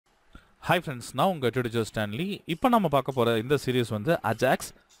Hi friends, now உங்க tutor Stanley. இப்போ நம்ம பார்க்க போற இந்த சீரிஸ் வந்து Ajax.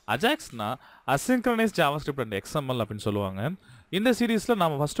 Ajaxனா asynchronous JavaScript and XML அப்படினு சொல்லுவாங்க. இந்த சீரிஸ்ல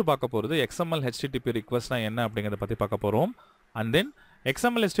நாம ஃபர்ஸ்ட் பார்க்க போறது XML HTTP requestனா என்ன அப்படிங்கறத பத்தி பார்க்க போறோம். And then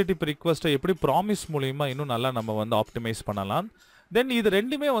XML HTTP request எப்படி ப்ராமிஸ் மூலமா இன்னும் நல்லா நம்ம வந்து ஆப்டிமைஸ் பண்ணலாம். Then இது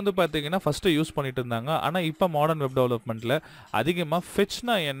ரெண்டுமே வந்து பாத்தீங்கன்னா ஃபர்ஸ்ட் யூஸ் பண்ணிட்டு இருந்தாங்க. ஆனா இப்போ மாடர்ன் வெப் டெவலப்மென்ட்ல அதிகமா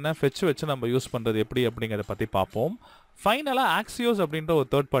fetchனா என்ன, fetch வச்சு நம்ம யூஸ் பண்றது எப்படி அப்படிங்கறத பத்தி பார்ப்போம். ஃபைனலா Axios அப்படின்ற ஒரு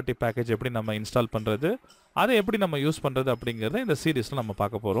third party package எப்படி நம்ம இன்ஸ்டால் பண்றது, அதை எப்படி நம்ம யூஸ் பண்றது அப்படிங்கறத இந்த சீரிஸ்ல நம்ம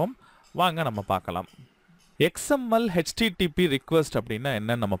பார்க்க போறோம். வாங்க நம்ம பார்க்கலாம். XML HTTP request அப்படினா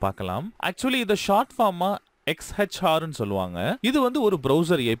என்னன்னு நம்ம பார்க்கலாம். Actually இது ஷார்ட் ஃபார்மா XHR ன்னு சொல்லுவாங்க. இது வந்து ஒரு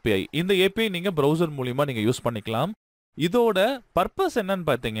browser API. இந்த API நீங்க browser மூலமா நீங்க யூஸ் பண்ணிக்கலாம். இதோட பர்பஸ் என்னன்னு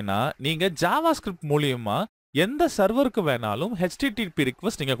பாத்தீங்கன்னா, நீங்க JavaScript மூலமா எந்த சர்வருக்கு வேணாலும் HTTP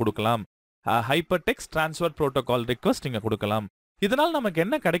request நீங்க கொடுக்கலாம். Hypertext Transfer Protocol request நீங்க கொடுக்கலாம். இதனால நமக்கு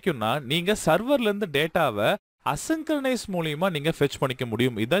என்ன கிடைக்கும்னா, நீங்க சர்வர்ல இருந்து டேட்டாவை asynchronous மூலமா நீங்க fetch பண்ணிக்க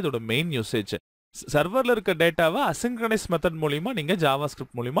முடியும். இதான் இதோட மெயின் யூசேஜ். சர்வர்ல இருக்க டேட்டாவை asynchronous மெத்தட் மூலமா நீங்க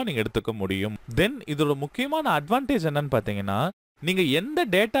JavaScript மூலமா நீங்க எடுத்துக்க முடியும். தென் இதோட முக்கியமான அட்வான்டேஜ் என்னன்னு பாத்தீங்கன்னா, நீங்க எந்த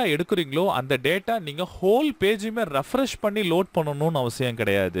டேட்டா எடுக்குறீங்களோ அந்த டேட்டா நீங்க ஹோல் பேஜுமே ரெஃப்ரெஷ் பண்ணி லோட் பண்ணணும்னு அவசியம்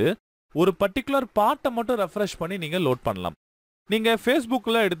கிடையாது. ஒரு பர்టిక్యులர் பார்ட்டை மட்டும் ரெஃப்ரெஷ் பண்ணி நீங்க லோட் பண்ணலாம். நீங்க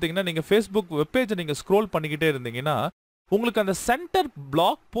Facebookல எடுத்தீங்கன்னா, நீங்க Facebook வெப் பேஜை நீங்க ஸ்க்ரோல் பண்ணிக்கிட்டே இருந்தீங்கன்னா, உங்களுக்கு அந்த சென்டர்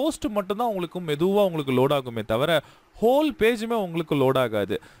பிளாக் போஸ்ட் மட்டும் தான் உங்களுக்கு மெதுவா உங்களுக்கு லோட் ஆகுமே தவிர ஹோல் பேஜுமே உங்களுக்கு லோட்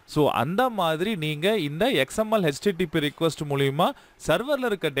ஆகாது. ஸோ அந்த மாதிரி நீங்க இந்த XML HTTP request மூலமா சர்வர்ல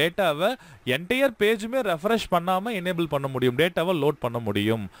இருக்க டேட்டாவை என்டையர் பேஜுமே ரெஃப்ரெஷ் பண்ணாம எனேபிள் பண்ண முடியும், டேட்டாவை லோட் பண்ண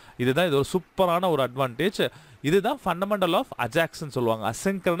முடியும். இதுதான் இது ஒரு சூப்பரான ஒரு அட்வான்டேஜ். இதுதான் ஃபண்டமெண்டல் ஆஃப் அஜாக்ஸ்ன்னு சொல்லுவாங்க.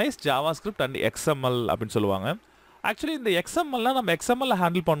 Asynchronous JavaScript and XML அப்படின்னு சொல்லுவாங்க. ஆக்சுவலி இந்த XML நம்ம XML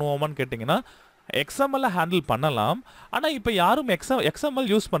ஹேண்டில் பண்ணுவோமான்னு கேட்டிங்கன்னா, XML ஹேண்டில் பண்ணலாம். ஆனால் இப்போ யாரும் XML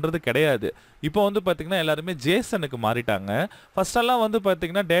யூஸ் பண்ணுறது கிடையாது. இப்போ வந்து பார்த்தீங்கன்னா எல்லாருமே JSON-க்கு மாறிட்டாங்க. ஃபர்ஸ்டெல்லாம் வந்து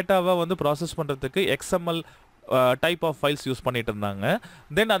பார்த்தீங்கன்னா டேட்டாவை வந்து ப்ராசஸ் பண்ணுறதுக்கு XML type of files use பண்ணிட்டு இருந்தாங்க.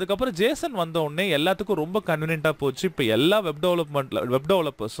 தென் அதுக்கப்புறம் JSON வந்த உடனே எல்லாத்துக்கும் ரொம்ப கன்வீனியண்ட்டாக போச்சு. இப்போ எல்லா web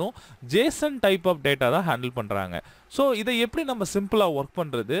டெவலப்பர்ஸும் JSON type of data தான் ஹேண்டில் பண்ணுறாங்க. ஸோ இதை எப்படி நம்ம சிம்பிளாக ஒர்க்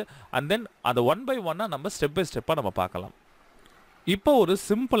பண்ணுறது, அண்ட் தென் அதை ஒன் பை ஒன்னாக நம்ம ஸ்டெப் பை ஸ்டெப்பாக நம்ம பார்க்கலாம். இப்போ ஒரு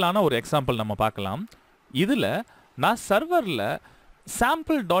சிம்பிளான ஒரு எக்ஸாம்பிள் நம்ம பார்க்கலாம். இதில் நான் சர்வரில்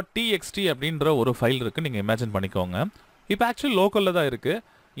sample.txt அப்படின்ற ஒரு ஃபைல் இருக்குது, நீங்கள் இமேஜின் பண்ணிக்கோங்க. இப்போ ஆக்சுவலி லோக்கலில் தான் இருக்குது.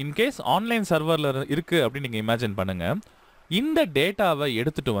 இன்கேஸ் ஆன்லைன் சர்வரில் இருக்குது அப்படின்னு நீங்கள் இமேஜின் பண்ணுங்கள். இந்த டேட்டாவை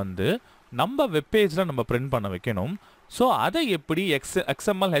எடுத்துகிட்டு வந்து நம்ம வெப்பேஜில் நம்ம பிரிண்ட் பண்ண வைக்கணும். ஸோ அதை எப்படி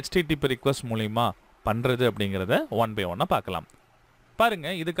XML HTTP request மூலிமா பண்ணுறது அப்படிங்கிறத ஒன் பை ஒன்னாக பார்க்கலாம்.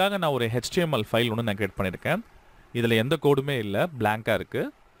 பாருங்கள், இதுக்காக நான் ஒரு HTML ஃபைல் ஒன்று நான் கிரியேட் பண்ணியிருக்கேன். இதில் எந்த கோடுமே இல்லை, பிளாங்காக இருக்குது.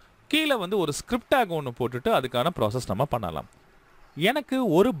 கீழே வந்து ஒரு ஸ்கிரிப்ட் டேக் ஒன்று போட்டுட்டு அதுக்கான ப்ராசஸ் நம்ம பண்ணலாம். எனக்கு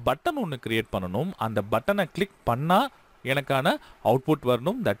ஒரு பட்டன் ஒன்று கிரியேட் பண்ணணும். அந்த பட்டனை கிளிக் பண்ணால் எனக்கான அவுட்புட்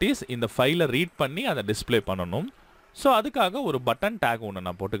வரணும். தட் இஸ் இந்த ஃபைலை ரீட் பண்ணி அதை டிஸ்பிளே பண்ணணும். ஸோ அதுக்காக ஒரு பட்டன் டேக் ஒன்று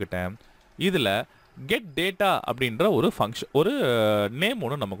நான் போட்டுக்கிட்டேன். இதில் கெட் டேட்டா அப்படின்ற ஒரு ஃபங்க்ஷன், ஒரு நேம்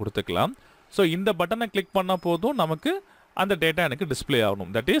ஒன்று நம்ம கொடுத்துக்கலாம். ஸோ இந்த பட்டனை கிளிக் பண்ணால் போதும், நமக்கு அந்த டேட்டா எனக்கு டிஸ்பிளே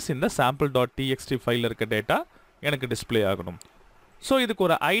ஆகணும். தட் இஸ் இந்த sample.txt ஃபைலில் இருக்க டேட்டா எனக்கு டிஸ்பிளே ஆகணும். ஸோ இதுக்கு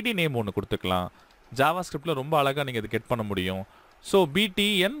ஒரு ஐடி நேம் ஒன்று கொடுத்துக்கலாம். JavaScriptல ரொம்ப அழகாக நீங்கள் இது கெட் பண்ண முடியும். ஸோ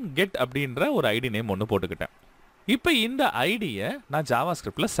btn get அப்படின்ற ஒரு ஐடி நேம் ஒன்று போட்டுக்கிட்டேன். இப்போ இந்த ஐடியை நான்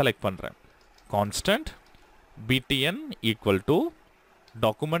JavaScriptல செலக்ட் பண்ணுறேன். Constant btn equal to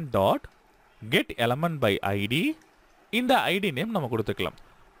document dot get element by ID. இந்த ஐடி நேம் நம்ம கொடுத்துக்கலாம்.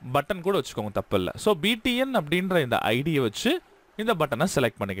 பட்டன் கூட வச்சுக்கோங்க, தப்பு இல்லை. ஸோ btn அப்படின்ற இந்த ஐடியை வச்சு இந்த பட்டனை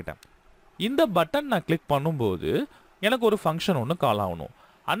செலக்ட் பண்ணிக்கிட்டேன். இந்த பட்டன் நான் கிளிக் பண்ணும்போது எனக்கு ஒரு ஃபங்க்ஷன் ஒன்று கால் ஆகணும்.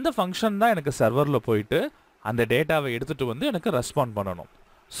 அந்த ஃபங்க்ஷன் தான் எனக்கு சர்வரில் போயிட்டு அந்த டேட்டாவை எடுத்துகிட்டு வந்து எனக்கு ரெஸ்பாண்ட் பண்ணணும்.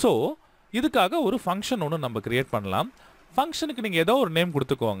 ஸோ இதுக்காக ஒரு ஃபங்க்ஷன் ஒன்று நம்ம கிரியேட் பண்ணலாம். ஃபங்க்ஷனுக்கு நீங்கள் ஏதோ ஒரு நேம்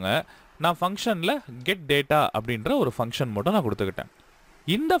கொடுத்துக்கோங்க. நான் ஃபங்க்ஷனில் கெட் டேட்டா அப்படின்ற ஒரு ஃபங்க்ஷன் மட்டும் நான் கொடுத்துக்கிட்டேன்.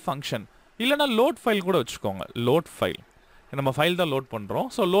 இந்த ஃபங்க்ஷன் இல்லைனா லோட் ஃபைல் கூட வச்சுக்கோங்க. லோட் ஃபைல், நம்ம ஃபைல் தான் லோட் பண்ணுறோம்.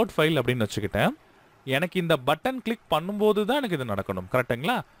 ஸோ லோட் ஃபைல் அப்படின்னு வச்சுக்கிட்டேன். எனக்கு இந்த பட்டன் கிளிக் பண்ணும்போது தான் எனக்கு இது நடக்கணும்,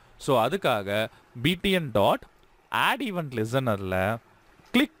 கரெக்டுங்களா? ஸோ அதுக்காக btn dot out event லிசனரில்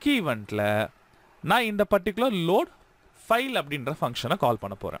click ஈவெண்ட்டில் நான் இந்த பர்டிகுலர் லோட் ஃபைல் அப்படின்ற ஃபங்க்ஷனை கால்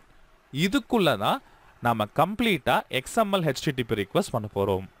பண்ண போகிறேன். இதுக்குள்ளே தான் நம்ம கம்ப்ளீட்டாக XML HTTP request பண்ண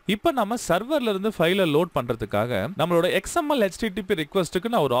போகிறோம். இப்போ நம்ம சர்வர்லேருந்து ஃபைலை லோட் பண்ணுறதுக்காக நம்மளோட XML HTTP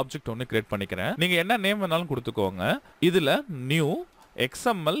requestக்கு நான் ஒரு ஆப்ஜெக்ட் ஒன்று கிரியேட் பண்ணிக்கிறேன். நீங்கள் என்ன நேம் வேணாலும் கொடுத்துக்கோங்க. இதில் நியூ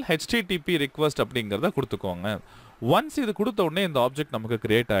XML HTTP request அப்படிங்கிறத கொடுத்துக்கோங்க. ஒன்ஸ் இது கொடுத்த உடனே இந்த ஆப்ஜெக்ட் நமக்கு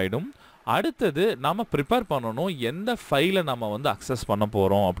கிரியேட் ஆகிடும். அடுத்தது நாம் ப்ரிப்பேர் பண்ணணும் எந்த ஃபைலை நம்ம வந்து அக்சஸ் பண்ண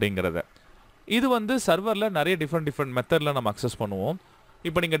போகிறோம் அப்படிங்கிறத. இது வந்து சர்வரில் நிறைய டிஃப்ரெண்ட் மெத்தடில் நம்ம அக்சஸ் பண்ணுவோம்.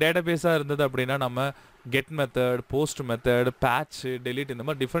 இப்போ நீங்கள் டேட்டாபேஸாக இருந்தது அப்படின்னா நம்ம get method, post method, batch, delete இந்த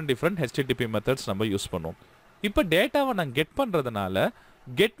மாதிரி டிஃப்ரெண்ட் HTTP மெத்தட்ஸ் நம்ம யூஸ் பண்ணுவோம். இப்போ டேட்டாவை நான் கெட் பண்ணுறதுனால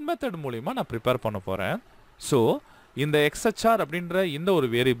கெட் மெத்தட் மூலிமா நான் ப்ரிப்பேர் பண்ண போகிறேன். ஸோ இந்த xhr அப்படின்ற இந்த ஒரு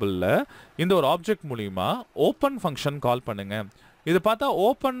வேரியபிளில் இந்த ஒரு ஆப்ஜெக்ட் மூலிமா ஓப்பன் ஃபங்க்ஷன் கால் பண்ணுங்க. இது பார்த்தா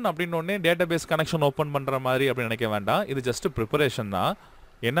ஓப்பன் அப்படின்னு ஒன்னே டேட்டாபேஸ் கனெக்ஷன் ஓப்பன் பண்ணுற மாதிரி அப்படின்னு நினைக்க வேண்டாம். இது ஜஸ்ட் ப்ரிப்பரேஷன் தான்.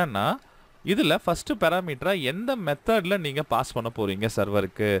 என்னன்னா இதில் ஃபஸ்ட்டு பேராமீட்டராக எந்த மெத்தடில் நீங்கள் பாஸ் பண்ண போகிறீங்க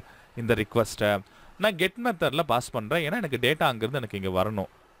சர்வருக்கு இந்த ரிக்வஸ்ட்டை. நான் கெட் மெத்தடில் பாஸ் பண்ணுறேன், ஏன்னா எனக்கு டேட்டா அங்கேருந்து எனக்கு இங்கே வரணும்.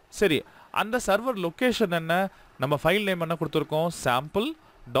 சரி, அந்த சர்வர் லொக்கேஷன் என்ன, நம்ம ஃபைல் நேம் என்ன கொடுத்துருக்கோம்,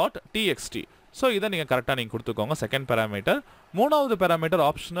 sample.txt. ஸோ இதை நீங்கள் கரெக்டாக நீங்கள் கொடுத்துக்கோங்க. Second parameter. மூணாவது பேராமீட்டர்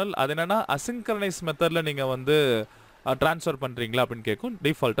ஆப்ஷனல். அது என்னென்னா அசிங்க்ரனைஸ் மெத்தடில் நீங்கள் வந்து ட்ரான்ஸ்ஃபர் பண்ணுறீங்களா அப்படின்னு கேட்கும்.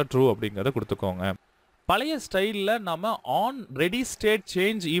 டிஃபால்ட்டாக ட்ரூ அப்படிங்கிறத கொடுத்துக்கோங்க. பழைய ஸ்டைலில் நம்ம on ready state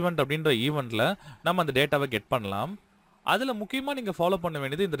change event அப்படின்ற ஈவெண்ட்டில் நம்ம அந்த டேட்டாவை கெட் பண்ணலாம். அதில் முக்கியமாக நீங்கள் ஃபாலோ பண்ண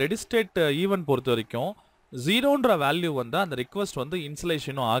வேண்டியது, இந்த ரெடி ஸ்டேட் ஈவெண்ட் பொறுத்த வரைக்கும் 0ன்ற வேல்யூ வந்தால் அந்த ரிக்வஸ்ட் வந்து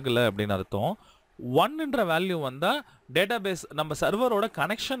இன்ஸ்டலேஷனும் ஆகலை அப்படின்னு அர்த்தம். 1ன்ற வேல்யூ வந்தால் டேட்டாபேஸ் நம்ம சர்வரோட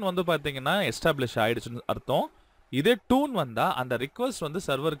கனெக்ஷன் வந்து பார்த்தீங்கன்னா எஸ்டாப்ளிஷ் ஆகிடுச்சுன்னு அர்த்தம். இதே 2 வந்தால் அந்த ரிக்வஸ்ட் வந்து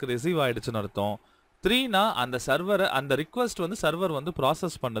சர்வருக்கு ரிசீவ் ஆகிடுச்சுன்னு அர்த்தம். 3னா அந்த ரிக்வஸ்ட் வந்து சர்வர் வந்து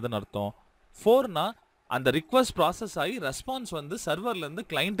ப்ராசஸ் பண்ணதுன்னு அர்த்தம். 4னா அந்த ரிக்வஸ்ட் ப்ராசஸ் ஆகி ரெஸ்பான்ஸ் வந்து சர்வர்லேருந்து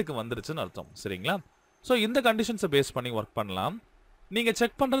கிளைண்ட்டுக்கு வந்துருச்சுன்னு அர்த்தம். சரிங்களா? ஸோ இந்த கண்டிஷன்ஸை பேஸ் பண்ணி ஒர்க் பண்ணலாம். நீங்கள்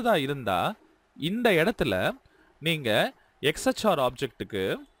செக் பண்ணுறதா இருந்தால் இந்த இடத்துல நீங்கள் xhr ஆப்ஜெக்ட்டுக்கு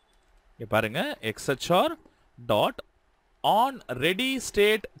பாருங்கள், xhr dot on ready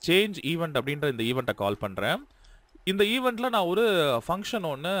state change event அப்படின்ற இந்த ஈவெண்ட்டை கால் பண்ணுறேன். இந்த ஈவெண்ட்டில் நான் ஒரு ஃபங்க்ஷன்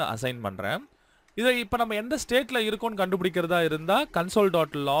ஒன்று அசைன் பண்ணுறேன். இதை இப்போ நம்ம எந்த ஸ்டேட்டில் இருக்கோன்னு கண்டுபிடிக்கிறதா இருந்தால்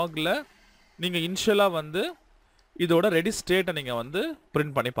console.logல நீங்கள் இனிஷியலாக வந்து இதோட ரெடி ஸ்டேட்டை நீங்கள் வந்து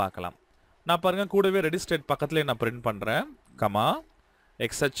பிரிண்ட் பண்ணி பார்க்கலாம். நான் பாருங்கள் கூடவே ரெடி ஸ்டேட் பக்கத்துலேயே நான் பிரிண்ட் பண்ணுறேன்.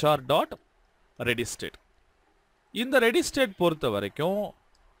 xhr dot ready state. இந்த ரெடி ஸ்டேட் பொறுத்த வரைக்கும்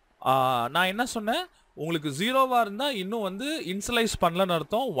நான் என்ன சொன்னேன், உங்களுக்கு 0வாக இருந்தால் இன்னும் வந்து இன்சலைஸ் பண்ணலன்னு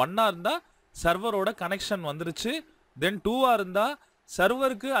அர்த்தம். 1ஆக இருந்தால் சர்வரோட கனெக்ஷன் வந்துருச்சு. தென் 2ஆக இருந்தால்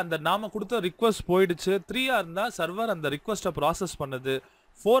சர்வருக்கு அந்த நாம் கொடுத்த ரிக்வஸ்ட் போயிடுச்சு. 3ஆக இருந்தால் சர்வர் அந்த ரிக்வஸ்ட்டை ப்ராசஸ் பண்ணுது.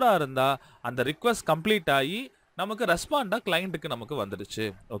 4ஆக இருந்தால் அந்த ரிக்வஸ்ட் கம்ப்ளீட் ஆகி நமக்கு ரெஸ்பாண்டாக கிளைண்ட்டுக்கு நமக்கு வந்துடுச்சு.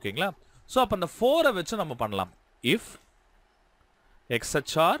 ஓகேங்களா? ஸோ அப்போ அந்த 4ஐ வச்சு நம்ம பண்ணலாம். If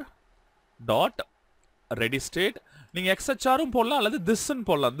xhr dot ready state, நீங்கள் xhrம் போடலாம் அல்லது திஸ்ன்னு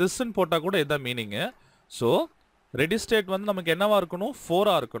போடலாம். திஸ்ன்னு போட்டால் கூட இதான் மீனிங்கு. ஸோ ரெடி ஸ்டேட் வந்து நமக்கு என்னவா இருக்கணும்,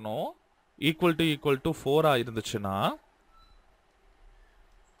 4ஆக இருக்கணும். ஈக்குவல் டு 4ஆக இருந்துச்சுன்னா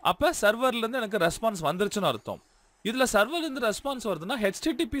அப்போ சர்வர்லேருந்து எனக்கு ரெஸ்பான்ஸ் வந்துருச்சுன்னு அர்த்தம். இதில் சர்வர்லேருந்து ரெஸ்பான்ஸ் வருதுன்னா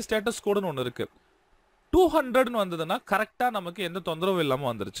HTTP ஸ்டேட்டஸ் கோடுன்னு ஒன்று இருக்குது. 200ன்னு வந்ததுன்னா கரெக்டாக நமக்கு எந்த தொந்தரவும்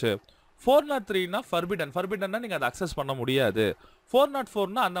இல்லாமல் வந்துருச்சு. 403னா ஃபர்பிடன்னா நீங்கள் அதை அக்சஸ் பண்ண முடியாது.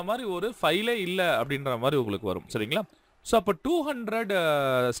 404னா அந்த மாதிரி ஒரு ஃபைலே இல்லை அப்படின்ற மாதிரி உங்களுக்கு வரும். சரிங்களா? ஸோ அப்போ 200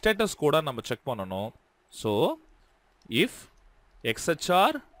 ஸ்டேட்டஸ் கோடாக நம்ம செக் பண்ணணும். So if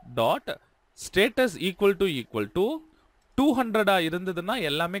xhr dot status equal to 200ஆக இருந்ததுன்னா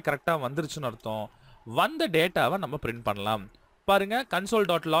எல்லாமே கரெக்டாக வந்துருச்சுன்னு அர்த்தம். வந்த டேட்டாவை நம்ம பிரிண்ட் பண்ணலாம். பாருங்க,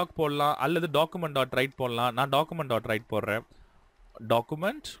 console.log போடலாம் அல்லது document.write போடலாம். நான் document.write போடுறேன்.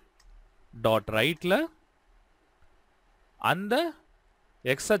 document.writeல அந்த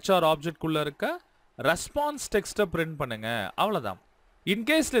xhr ஆப்ஜெக்ட்குள்ள இருக்க ரெஸ்பான்ஸ் டெக்ஸ்ட்டை பிரிண்ட் பண்ணுங்க. அவ்வளோதான்.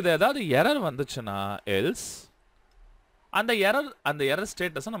 இன்கேஸ் இது ஏதாவது எரர் வந்துச்சுன்னா எல்ஸ் அந்த எரர்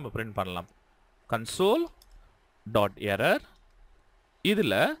ஸ்டேட்டஸை நம்ம பிரிண்ட் பண்ணலாம். console.error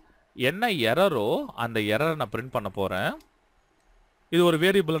இதில் என்ன எரரோ அந்த எரரை நான் பிரிண்ட் பண்ண போகிறேன். இது ஒரு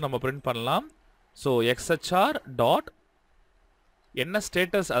வேரியபிளை நம்ம பிரிண்ட் பண்ணலாம். ஸோ xhr டாட் என்ன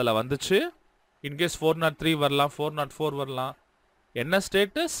ஸ்டேட்டஸ் அதில் வந்துச்சு, இன்கேஸ் 403 வரலாம், 404 வரலாம், என்ன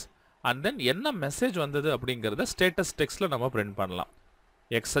ஸ்டேட்டஸ் அண்ட் தென் என்ன மெசேஜ் வந்தது அப்படிங்கிறத ஸ்டேட்டஸ் டெக்ஸ்ட்டில் நம்ம பிரிண்ட் பண்ணலாம்.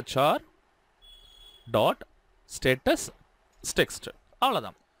 xhr dot status text.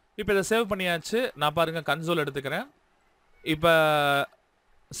 அவ்வளோதான். இப்போ இதை சேவ் பண்ணியாச்சு. நான் பாருங்கள் கன்சோல் எடுத்துக்கிறேன்.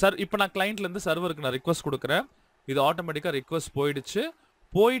 இப்போ நான் கிளைண்ட்லேருந்து சர்வருக்கு நான் ரிக்வஸ்ட் கொடுக்குறேன். இது ஆட்டோமேட்டிக்காக ரிக்வஸ்ட்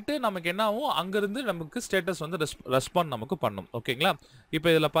போயிட்டு நமக்கு என்ன ஆகும், அங்கேருந்து நமக்கு ஸ்டேட்டஸ் வந்து ரெஸ்பாண்ட் நமக்கு பண்ணும். ஓகேங்களா? இப்போ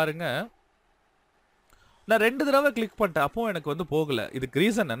இதில் பாருங்கள், நான் 2 தடவை கிளிக் பண்ணிட்டேன், அப்போ எனக்கு வந்து போகலை. இதுக்கு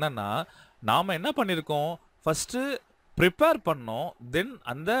ரீசன் என்னன்னா, நாம் என்ன பண்ணியிருக்கோம், ஃபஸ்ட்டு ப்ரிப்பேர் பண்ணோம், தென்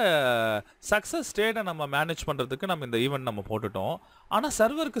அந்த சக்ஸஸ் ஸ்டேட்டை நம்ம மேனேஜ் பண்ணுறதுக்கு நம்ம இந்த ஈவெண்ட் நம்ம போட்டுட்டோம். ஆனால்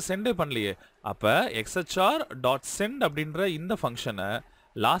சர்வருக்கு சென்டே பண்ணலையே. அப்போ xhr டாட் சென்ட் அப்படின்ற இந்த ஃபங்க்ஷனை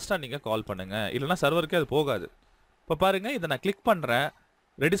லாஸ்ட்டாக நீங்கள் கால் பண்ணுங்கள், இல்லைனா சர்வருக்கே அது போகாது. இப்போ பாருங்கள், இதை நான் கிளிக் பண்ணுறேன்,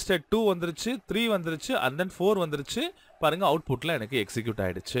 ரெடி ஸ்டேட் 2 வந்துருச்சு, 3 வந்துருச்சு, அண்ட் தென் 4 வந்துருச்சு. பாருங்கள், அவுட்புட்டில் எனக்கு எக்ஸிக்யூட்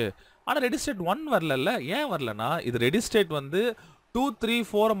ஆகிடுச்சு. ஆனால் ரெடி ஸ்டேட் 1 வரல. ஏன் வரலன்னா, இது ரெடி ஸ்டேட் வந்து 2 3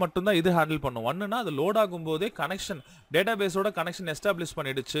 4 மட்டும் தான் இது ஹேண்டில் பண்ணும். 1னா அது லோட் ஆகும்போதே கனெக்ஷன் டேட்டாபேஸோட கனெக்ஷன் எஸ்டாப்லிஷ்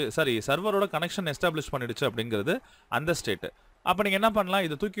பண்ணிடுச்சு, சாரி சர்வரோட கனெக்ஷன் எஸ்டாப்லிஷ் பண்ணிடுச்சு அப்படிங்கிறது அந்த ஸ்டேட். அப்ப நீங்க என்ன பண்ணலாம்,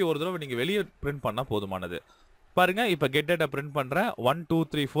 இதை தூக்கி ஒரு தடவை நீங்க வெளியே பிரிண்ட் பண்ணா போதுமானது. பாருங்க, இப்ப கெட் டேட்டா பிரிண்ட் பண்றேன். 1 2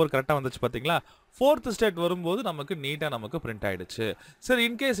 3 4 கரெக்டா வந்துச்சு பாத்தீங்களா? 4th ஸ்டேட் வரும்போது நமக்கு நீட்டா நமக்கு பிரிண்ட் ஆயிடுச்சு. சரி,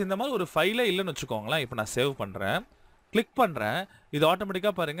 இன்கேஸ் இந்த மாதிரி ஒரு ஃபைலே இல்லைன்னு வச்சுக்கோங்களேன். இப்போ நான் சேவ் பண்றேன், கிளிக் பண்றேன், இது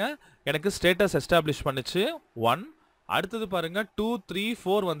ஆட்டோமேட்டிக்கா பாருங்க எனக்கு ஸ்டேட்டஸ் எஸ்டாப்லிஷ் பண்ணுச்சு 1. அடுத்தது பாருங்க 2 3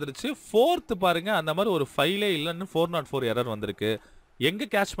 4 வந்துருச்சு. 4th பாருங்க அந்த மாதிரி ஒரு ஃபைலே இல்லைன்னு 404 எரர் வந்திருக்கு. எங்க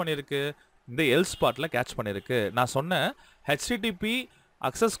கேட்ச் பண்ணிருக்கு? இந்த எல்ஸ் பார்ட்ல கேட்ச் பண்ணிருக்கு. நான் சொன்னேன் HTTP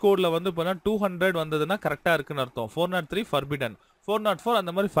அக்சஸ் கோட்ல வந்து பார்த்தா 200 வந்ததுன்னா கரெக்டா இருக்குன்னு அர்த்தம். 403 ஃபர்பிடன், 404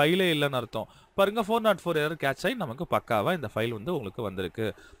 அந்த மாதிரி ஃபைலே இல்லைன்னு அர்த்தம். பாருங்க 404 எரர் கேட்ச் ஆகி நமக்கு பக்காவா இந்த ஃபைல் வந்து உங்களுக்கு வந்திருக்கு.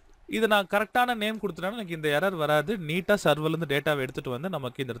 இது நான் கரெக்டான நேம் கொடுத்துட்டேன்னா எனக்கு இந்த எரர் வராது. நீட்டா சர்வர்லேருந்து டேட்டாவை எடுத்துட்டு வந்து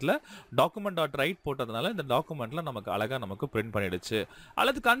நமக்கு இந்த இடத்துல document.write போட்டதுனால இந்த டாக்குமெண்ட்ல நமக்கு அழகா நமக்கு பிரிண்ட் பண்ணிடுச்சு.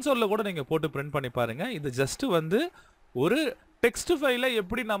 அல்லது கன்சோல்ல கூட நீங்க போட்டு பிரிண்ட் பண்ணி பாருங்க. இது ஜஸ்ட் வந்து ஒரு டெக்ஸ்ட் ஃபைலை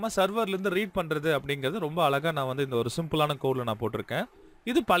எப்படி நம்ம சர்வர்லேருந்து ரீட் பண்றது அப்படிங்கிறது ரொம்ப அழகா நான் வந்து இந்த ஒரு சிம்பிளான கோட்ல நான் போட்டிருக்கேன்.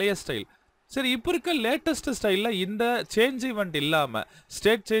 இது பழைய ஸ்டைல். சரி, இப்போ இருக்க லேட்டஸ்ட் ஸ்டைலில் இந்த சேஞ்ச் ஈவெண்ட் இல்லாமல்,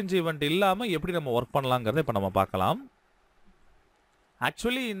 ஸ்டேட் சேஞ்ச் ஈவெண்ட் இல்லாமல் எப்படி நம்ம ஒர்க் பண்ணலாங்கிறத இப்போ நம்ம பார்க்கலாம்.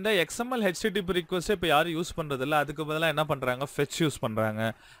 ஆக்சுவலி இந்த XML HTTP ரிக்வெஸ்ட்டை இப்போ யாரும் யூஸ் பண்ணுறதில்ல. அதுக்கு பதிலாக என்ன பண்ணுறாங்க, ஃபெச் யூஸ் பண்ணுறாங்க,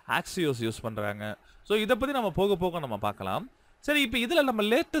 ஆக்சியோஸ் யூஸ் பண்ணுறாங்க. ஸோ இதை பற்றி நம்ம போக போக நம்ம பார்க்கலாம். சரி, இப்போ இதில் நம்ம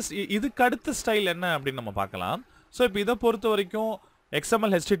லேட்டஸ்ட் இதுக்கு அடுத்த ஸ்டைல் என்ன அப்படின்னு நம்ம பார்க்கலாம். ஸோ இப்போ இதை பொறுத்த வரைக்கும்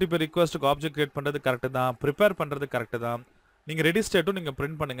XML HTTP ரிக்வெஸ்ட்டுக்கு ஆப்ஜெக்ட் கிரியேட் பண்ணுறது கரெக்டு தான், ப்ரிப்பேர் பண்ணுறது கரெக்டு தான். நீங்கள் ரெடி ஸ்டேட்டும் நீங்கள்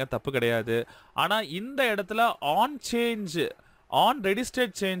பிரிண்ட் பண்ணுங்க, தப்பு கிடையாது. ஆனால் இந்த இடத்துல ஆன் ரெடி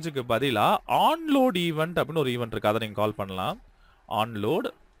ஸ்டேட் சேஞ்சுக்கு பதிலாக ஆன்லோட் ஈவெண்ட் அப்படின்னு ஒரு ஈவெண்ட் இருக்குது. அதை நீங்கள் கால் பண்ணலாம். ஆன்லோட்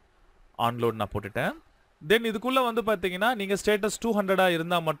நான் போட்டுட்டேன். தென் இதுக்குள்ளே வந்து பார்த்தீங்கன்னா நீங்கள் ஸ்டேட்டஸ் 200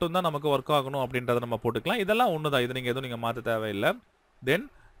 இருந்தால் மட்டும்தான் நமக்கு ஒர்க் ஆகணும் அப்படின்றத நம்ம போட்டுக்கலாம். இதெல்லாம் ஒன்று தான், இது நீங்கள் எதுவும் நீங்கள் மாற்ற தேவையில்லை. தென்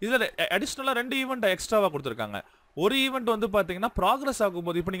இதில் அடிஷ்னலாக 2 ஈவெண்ட் எக்ஸ்ட்ராவாக கொடுத்துருக்காங்க. ஒரு ஈவெண்ட் வந்து பார்த்தீங்கன்னா ப்ராக்ரஸ்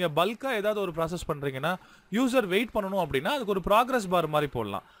ஆகும்போது, இப்போ நீங்கள் பல்காக ஏதாவது ஒரு ப்ராசஸ் பண்ணுறீங்கன்னா யூசர் வெயிட் பண்ணணும் அப்படின்னா அதுக்கு ஒரு ப்ராக்ரஸ் பார் மாதிரி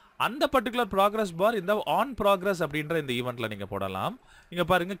போடலாம். அந்த பர்டிகுலர் ப்ராக்ரஸ் பார் இந்த ஆன் ப்ராக்ரஸ் அப்படின்ற இந்த ஈவெண்ட்டில் நீங்கள் போடலாம். நீங்கள்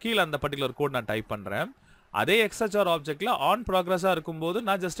பாருங்கள், கீழே அந்த பர்டிகுலர் கோட் நான் டைப் பண்ணுறேன். அதே XHR ஆப்ஜெக்ட்டில் ஆன் ப்ராக்ரஸாக இருக்கும்போது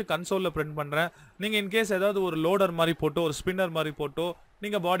நான் ஜஸ்ட் கன்சோலில் பிரிண்ட் பண்ணுறேன். நீங்கள் இன்கேஸ் ஏதாவது ஒரு லோடர் மாதிரி போட்டோ, ஒரு ஸ்பின்னர் மாதிரி போட்டோ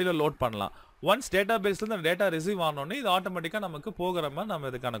நீங்கள் பாடியில் லோட் பண்ணலாம். ஒன்ஸ் டேட்டா பேஸ்லேருந்து அந்த டேட்டா ரிசீவ் ஆனோடனே இது ஆட்டோமேட்டிக்காக நமக்கு போகிற மாதிரி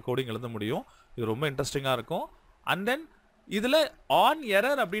நம்ம இதுக்கான கோடிங் எழுத முடியும். இது ரொம்ப இன்ட்ரெஸ்டிங்காக இருக்கும். அண்ட் தென் இதில் ஆன்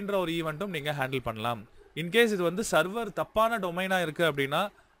எரர் அப்படின்ற ஒரு ஈவெண்ட்டும் நீங்கள் ஹேண்டில் பண்ணலாம். இன்கேஸ் இது வந்து சர்வர் தப்பான டொமைனாக இருக்குது அப்படின்னா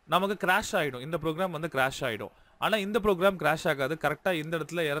நமக்கு கிராஷ் ஆகிடும், இந்த ப்ரோக்ராம் வந்து கிராஷ் ஆகிடும். ஆனால் இந்த ப்ரோக்ராம் கிராஷ் ஆகாது. கரெக்டாக இந்த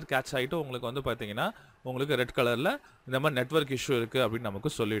இடத்துல எரர் கேட்ச் ஆகிட்டு உங்களுக்கு வந்து பார்த்தீங்கன்னா உங்களுக்கு ரெட் கலரில் இந்த மாதிரி நெட்வொர்க் இஷ்யூ இருக்குது அப்படின்னு நமக்கு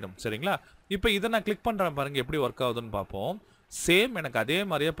சொல்லிடும். சரிங்களா? இப்போ இதை நான் கிளிக் பண்ணுறேன் பாருங்கள், எப்படி ஒர்க் ஆகுதுன்னு பார்ப்போம். சேம் எனக்கு அதே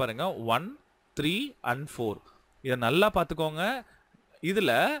மாதிரியே பாருங்கள் 1 3 and 4. இதை நல்லா பார்த்துக்கோங்க.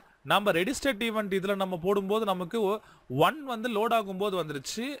 இதில் நம்ம ரெடி ஸ்டேட் ஈவெண்ட் இதில் நம்ம போடும்போது நமக்கு 1 வந்து லோட் ஆகும்போது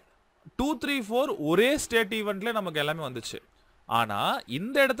வந்துருச்சு, 2 3 4 ஒரே ஸ்டேட் ஈவெண்ட்லேயே நமக்கு எல்லாமே வந்துச்சு. ஆனால்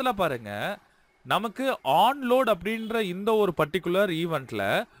இந்த இடத்துல பாருங்க, நமக்கு ஆன் லோட் அப்படின்ற இந்த ஒரு பர்டிகுலர் ஈவெண்ட்டில்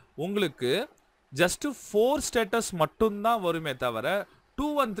உங்களுக்கு ஜஸ்ட் 4 ஸ்டேட்டஸ் மட்டும்தான் வருமே தவிர 2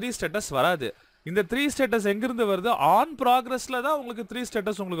 and 3 ஸ்டேட்டஸ் வராது. இந்த 3 ஸ்டேட்டஸ் எங்கிருந்து வருது? ஆன் ப்ராக்ரஸில் தான் உங்களுக்கு 3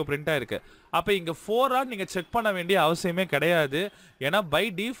 ஸ்டேட்டஸ் உங்களுக்கு பிரிண்ட் ஆயிருக்கு. அப்போ இங்கே 4ஆக நீங்கள் செக் பண்ண வேண்டிய அவசியமே கிடையாது. ஏன்னா பை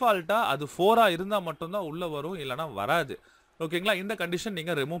டிஃபால்ட்டாக அது 4ஆக இருந்தால் மட்டும்தான் உள்ளே வரும், இல்லைனா வராது. ஓகேங்களா? இந்த கண்டிஷன்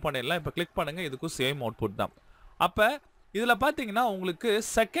நீங்கள் ரிமூவ் பண்ணிடலாம். இப்போ கிளிக் பண்ணுங்கள், இதுக்கும் சேம் அவுட்புட் தான். அப்போ இதில் பார்த்தீங்கன்னா உங்களுக்கு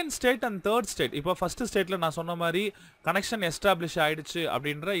second state and third state, இப்போ ஃபஸ்ட்டு ஸ்டேட்டில் நான் சொன்ன மாதிரி கனெக்ஷன் எஸ்டாப்ளிஷ் ஆகிடுச்சு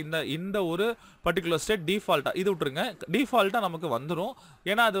அப்படின்ற இந்த ஒரு பர்டிகுலர் ஸ்டேட் டிஃபால்ட்டாக இது விட்டுருங்க, டிஃபால்ட்டாக நமக்கு வந்துடும்.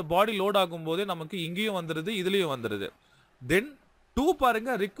 ஏன்னா அது பாடி லோட் ஆகும்போதே நமக்கு இங்கேயும் வந்துடுது, இதுலேயும் வந்துடுது. தென் 2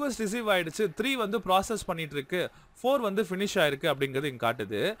 பாருங்க, ரிக்வெஸ்ட் ரிசீவ் ஆகிடுச்சு, 3 வந்து ப்ராசஸ் பண்ணிட்டு இருக்கு, 4 வந்து ஃபினிஷ் ஆயிருக்கு அப்படிங்கிறது இங்கே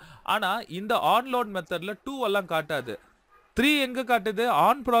காட்டுது. ஆனால் இந்த ஆன்லோட் மெத்தடில் 2 எல்லாம் காட்டாது. 3 எங்க காட்டுது?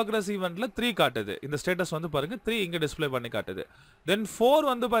 ஆன் ப்ராக்ரஸ் ஈவெண்ட்ல 3 காட்டுது. இந்த ஸ்டேட்டஸ் வந்து பாருங்க 3 இங்க டிஸ்ப்ளே பண்ணி காட்டுது. தென் 4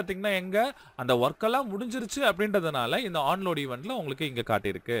 வந்து பாத்தீங்கன்னா எங்க அந்த ஒர்க் எல்லாம் முடிஞ்சிருச்சு அப்படின்றதுனால இந்த ஆன்லோட் ஈவெண்ட்ல உங்களுக்கு இங்க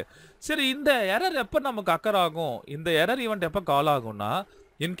காட்டியிருக்கு. சரி, இந்த எரர் எப்ப நமக்கு அக்கர் ஆகும்? இந்த எரர் ஈவெண்ட் எப்ப கால் ஆகும்னா,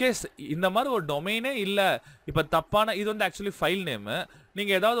 இன்கேஸ் இந்த மாதிரி ஒரு டொமைனே இல்லை, இப்போ தப்பான இது வந்து ஆக்சுவலி ஃபைல் நேமு,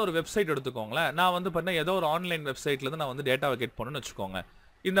 நீங்கள் ஏதாவது ஒரு வெப்சைட் எடுத்துக்கோங்களேன். நான் வந்து பார்த்தீங்கன்னா ஏதோ ஒரு ஆன்லைன் வெப்சைட்லேருந்து நான் வந்து டேட்டாவை கெட் பண்ணணும்னு வச்சுக்கோங்க.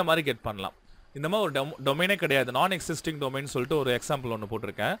 இந்த மாதிரி கெட் பண்ணலாம். இந்த மாதிரி ஒரு டொமைனே கிடையாது, நான் எக்ஸிஸ்டிங் டொமைன் சொல்லிட்டு ஒரு எக்ஸாம்பிள் ஒன்று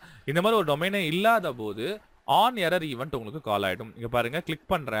போட்டிருக்கேன். இந்த மாதிரி ஒரு டொமைனே இல்லாத போது ஆன் எரர் ஈவெண்ட் உங்களுக்கு கால் ஆகிடும். இங்கே பாருங்கள், கிளிக்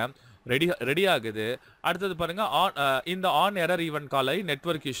பண்ணுறேன், ரெடி ஆகுது. அடுத்தது பாருங்கள், இந்த ஆன் எரர் ஈவெண்ட் கால் ஆகி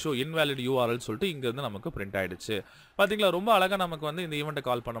நெட்வொர்க் இஷ்யூ இன்வேலிட் யூஆர்எல் சொல்லிட்டு இங்கேருந்து நமக்கு பிரிண்ட் ஆகிடுச்சு. பார்த்தீங்களா, ரொம்ப அழகாக நமக்கு வந்து இந்த ஈவெண்ட்டை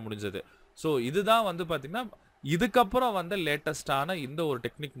கால் பண்ண முடிஞ்சது. ஸோ இதுதான் வந்து பார்த்தீங்கன்னா இதுக்கப்புறம் வந்து லேட்டஸ்டான இந்த ஒரு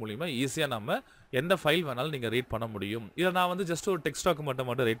டெக்னிக் மூலிமா ஈஸியாக நம்ம எந்த ஃபைல் வேணாலும் நீங்கள் ரீட் பண்ண முடியும். இதை நான் வந்து ஜஸ்ட் ஒரு டெக்ஸ்ட் டாக்குமெண்ட்டை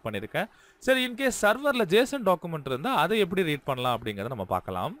மட்டும் ரீட் பண்ணியிருக்கேன். சரி, இன்கேஸ் சர்வரில் ஜேசன் டாக்குமெண்ட் இருந்தால் அதை எப்படி ரீட் பண்ணலாம் அப்படிங்கிறத நம்ம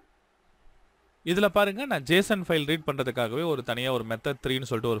பார்க்கலாம். இதில் பாருங்கள், நான் ஜேசன் ஃபைல் ரீட் பண்ணுறதுக்காகவே ஒரு தனியாக ஒரு மெத்தட் 3ன்னு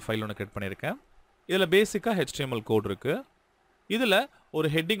சொல்லிட்டு ஒரு ஃபைல் ஒன்று கிரியேட் பண்ணியிருக்கேன். இதில் பேசிக்காக HTML கோட் இருக்குது. இதில் ஒரு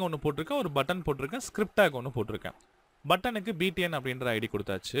ஹெட்டிங் ஒன்று போட்டிருக்கேன், ஒரு பட்டன் போட்டிருக்கேன், ஸ்கிரிப்ட் டேக் ஒன்று போட்டிருக்கேன். பட்டனுக்கு BTN அப்படின்ற ஐடி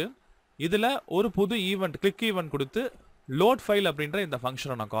கொடுத்தாச்சு. இதில் ஒரு புது ஈவெண்ட், கிளிக் ஈவெண்ட் கொடுத்து லோட் ஃபைல் அப்படின்ற இந்த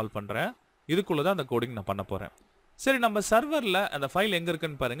ஃபங்க்ஷனை நான் கால் பண்ணுறேன். இதுக்குள்ளே தான் அந்த கோடிங் நான் பண்ண போகிறேன். சரி, நம்ம சர்வரில் அந்த ஃபைல் எங்கே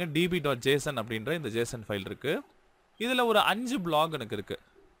இருக்குன்னு பாருங்கள். db.json அப்படின்ற இந்த ஜேசன் ஃபைல் இருக்குது. இதில் ஒரு 5 பிளாக் எனக்கு இருக்குது.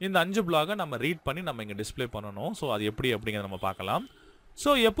 இந்த 5 பிளாகை நம்ம ரீட் பண்ணி நம்ம இங்கே டிஸ்பிளே பண்ணணும். ஸோ அது எப்படி அப்படிங்கிறத நம்ம பார்க்கலாம். ஸோ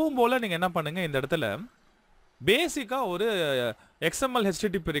எப்பவும் போல் நீங்கள் என்ன பண்ணுங்கள், இந்த இடத்துல பேசிக்காக ஒரு XML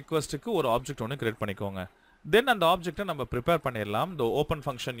HTTP requestக்கு ஒரு ஆப்ஜெக்ட் ஒன்று கிரியேட் பண்ணிக்கோங்க. தென் அந்த ஆப்ஜெக்டை நம்ம ப்ரிப்பேர் பண்ணிடலாம். இந்த ஓப்பன்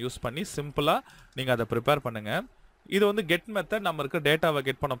ஃபங்க்ஷன் யூஸ் பண்ணி சிம்பிளாக நீங்கள் அதை ப்ரிப்பேர் பண்ணுங்கள். இது வந்து கெட் மெத்தட், நம்ம இருக்க டேட்டாவை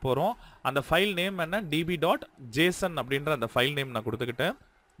கெட் பண்ண போகிறோம். அந்த ஃபைல் நேம் என்ன, db.json அப்படின்ற அந்த ஃபைல் நேம் நான் கொடுத்துக்கிட்டேன்.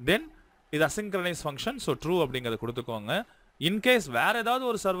 தென் இது அசிங்க்ரனைஸ் ஃபங்க்ஷன், ஸோ ட்ரூ அப்படிங்கிறத கொடுத்துக்கோங்க. இன்கேஸ் வேறு ஏதாவது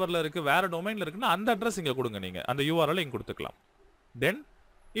ஒரு சர்வரில் இருக்குது, வேறு டொமைனில் இருக்குன்னா அந்த அட்ரஸ் இங்கே கொடுங்க, நீங்கள் அந்த URL இங்கே கொடுத்துக்கலாம். தென்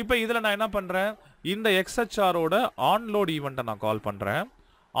இப்போ இதில் நான் என்ன பண்ணுறேன், இந்த XHRோட ஆன்லோட் ஈவெண்ட்டை நான் கால் பண்ணுறேன்.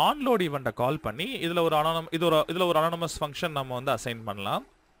 ஆன்லோட் ஈவெண்ட்டை கால் பண்ணி இதில் ஒரு அனானமஸ் ஃபங்க்ஷன் நம்ம வந்து அசைன் பண்ணலாம்.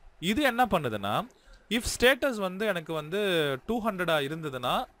 இது என்ன பண்ணுதுன்னா, இஃப் ஸ்டேட்டஸ் வந்து எனக்கு வந்து 200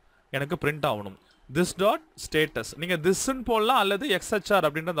 இருந்ததுன்னா எனக்கு பிரிண்ட் ஆகணும். திஸ் டாட் ஸ்டேட்டஸ், நீங்கள் திஸ்ன்னு போடலாம் அல்லது XHR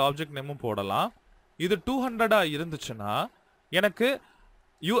அப்படின்ற அந்த ஆப்ஜெக்ட் நேமும் போடலாம். இது 200 இருந்துச்சுன்னா எனக்கு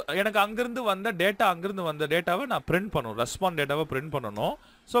அங்கிருந்து வந்த டேட்டாவை நான் பிரிண்ட் பண்ணணும், ரெஸ்பாண்ட் டேட்டாவை பிரிண்ட் பண்ணணும்.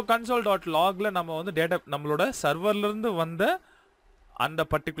 ஸோ console.logல நம்ம வந்து டேட்டா நம்மளோட சர்வர்லேருந்து வந்த அந்த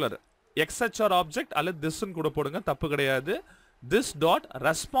பர்டிகுலர் XHR ஆப்ஜெக்ட் அல்லது திஸ்ன்னு கூட போடுங்க, தப்பு கிடையாது. திஸ் டாட்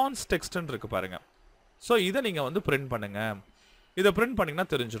ரெஸ்பான்ஸ் டெக்ஸ்ட்ன்னு இருக்கு பாருங்க. ஸோ இதை நீங்கள் வந்து பிரிண்ட் பண்ணுங்க. இதை பிரிண்ட்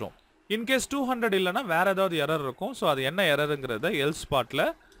பண்ணிங்கன்னா தெரிஞ்சிடும். இன்கேஸ் 200 இல்லைன்னா வேற ஏதாவது எரர் இருக்கும். ஸோ அது என்ன எரருங்கிறத எல்ஸ் பார்ட்டில்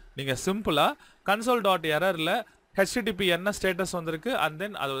நீங்கள் சிம்பிளாக console.errorல HTTP என்ன ஸ்டேட்டஸ் வந்திருக்கு அண்ட்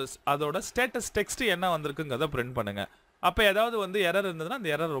தென் அதோட ஸ்டேட்டஸ் டெக்ஸ்ட் என்ன வந்திருக்குங்கிறத பிரிண்ட் பண்ணுங்க. அப்போ ஏதாவது வந்து எரர் இருந்ததுன்னா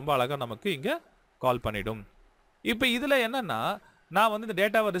அந்த எரர் ரொம்ப அழகாக நமக்கு இங்கே கால் பண்ணிடும். இப்போ இதில் என்னன்னா, நான் வந்து இந்த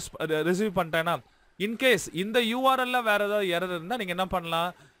டேட்டாவை ரிசீவ் பண்ணிட்டேன்னா, இன்கேஸ் இந்த URLல வேற ஏதாவது எரர் இருந்தால் நீங்கள் என்ன பண்ணலாம்,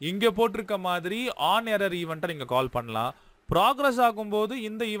 இங்கே போட்டிருக்க மாதிரி ஆன் எரர் ஈவெண்ட்டை நீங்கள் கால் பண்ணலாம். ப்ராக்ரஸ் ஆகும்போது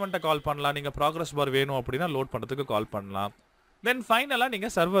இந்த ஈவெண்ட்டை கால் பண்ணலாம். நீங்கள் ப்ராக்ரஸ் பார் வேணும் அப்படின்னா லோட் பண்ணுறதுக்கு கால் பண்ணலாம். தென் ஃபைனலாக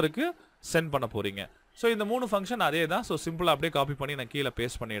நீங்கள் சர்வருக்கு சென்ட் பண்ண போகிறீங்க. ஸோ இந்த 3 ஃபங்க்ஷன் அதே தான். ஸோ சிம்பிளாக அப்படியே காப்பி பண்ணி நான் கீழே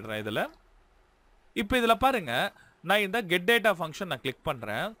பேஸ்ட் பண்ணிடுறேன் இதில். இப்போ இதில் பாருங்கள், நான் இந்த கெட் டேட்டா ஃபங்க்ஷன் நான் கிளிக்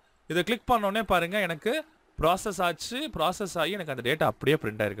பண்ணுறேன். இதை கிளிக் பண்ணோடனே பாருங்கள், எனக்கு ப்ராசஸ் ஆகி எனக்கு அந்த டேட்டா அப்படியே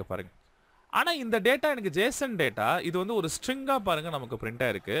பிரிண்ட் ஆகிருக்கு பாருங்கள். ஆனால் இந்த டேட்டா எனக்கு ஜேசன் டேட்டா, இது வந்து ஒரு ஸ்ட்ரிங்காக பாருங்கள் நமக்கு பிரிண்ட்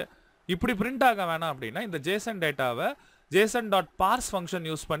ஆகிருக்கு. இப்படி பிரிண்ட் ஆக வேணாம் அப்படின்னா இந்த ஜேசன் டேட்டாவை json.parse ஃபங்க்ஷன்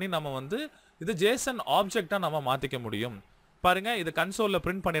யூஸ் பண்ணி நம்ம வந்து இது ஜேசன் ஆப்ஜெக்டாக நம்ம மாற்றிக்க முடியும். பாருங்கள், இது கன்சோலில்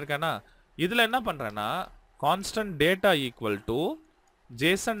பிரிண்ட் பண்ணியிருக்கேன்னா இதில் என்ன பண்ணுறேன்னா, constant data equal to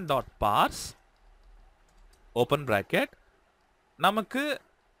json.parse open bracket, நமக்கு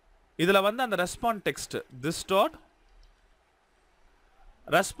இதில் வந்து அந்த respond text this dot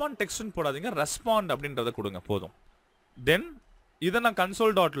respond டெக்ஸ்ட்னு போடாதீங்க, ரெஸ்பாண்ட் அப்படின்றத கொடுங்க போதும். தென் இதை நான்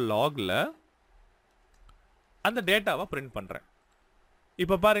console.logல அந்த டேட்டாவை பிரிண்ட் பண்ணுறேன்.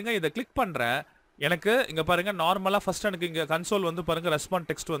 இப்போ பாருங்கள், இதை கிளிக் பண்ணுறேன். எனக்கு இங்கே பாருங்கள், நார்மலாக ஃபஸ்ட் எனக்கு இங்கே கன்சோல் வந்து பாருங்கள் ரெஸ்பாண்ட்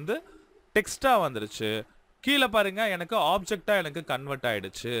டெக்ஸ்ட் வந்து டெக்ஸ்ட்டாக வந்துருச்சு. கீழே பாருங்கள் எனக்கு ஆப்ஜெக்டாக எனக்கு கன்வெர்ட்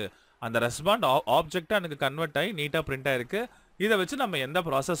ஆகிடுச்சு. அந்த ரெஸ்பாண்ட் ஆப்ஜெக்டாக எனக்கு கன்வெர்ட் ஆகி நீட்டாக பிரிண்ட் ஆகிருக்கு. இதை வச்சு நம்ம எந்த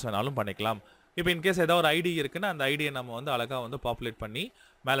ப்ராசஸ் வேணாலும் பண்ணிக்கலாம். இப்போ இன்கேஸ் ஏதாவது ஒரு ஐடி இருக்குன்னா அந்த ஐடியை நம்ம வந்து அழகாக வந்து பாப்புலேட் பண்ணி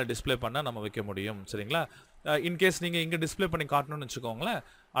மேலே டிஸ்பிளே பண்ணால் நம்ம வைக்க முடியும். சரிங்களா? இன்கேஸ் நீங்கள் இங்கே டிஸ்பிளே பண்ணி காட்டணும்னு வச்சுக்கோங்களேன்,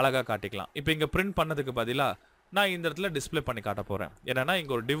 அழகாக காட்டிக்கலாம். இப்போ இங்கே பிரிண்ட் பண்ணதுக்கு பதிலாக நான் இந்த இடத்துல டிஸ்பிளே பண்ணி காட்ட போகிறேன். என்னென்னா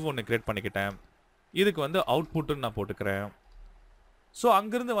இங்கே ஒரு டிவ் ஒன்று கிரியேட் பண்ணிக்கிட்டேன். இதுக்கு வந்து அவுட்புட்டுன்னு நான் போட்டுக்கிறேன். ஸோ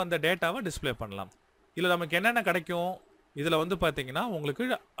அங்கேருந்து வந்த டேட்டாவை டிஸ்பிளே பண்ணலாம். இதில் நமக்கு என்னென்ன கிடைக்கும், இதில் வந்து பார்த்தீங்கன்னா உங்களுக்கு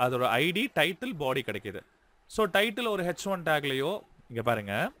அதோட ஐடி, டைட்டில், பாடி கிடைக்கிது. ஸோ டைட்டில் ஒரு H1 டேக்லையோ, இங்கே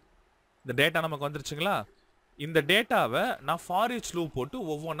பாருங்கள் இந்த டேட்டா நமக்கு வந்துருச்சுங்களா. இந்த டேட்டாவை நான் ஃபார் ஈச் லூப் போட்டு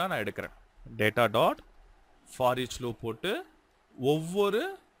ஒவ்வொன்றா நான் எடுக்கிறேன். Data dot for each loop போட்டு ஒவ்வொரு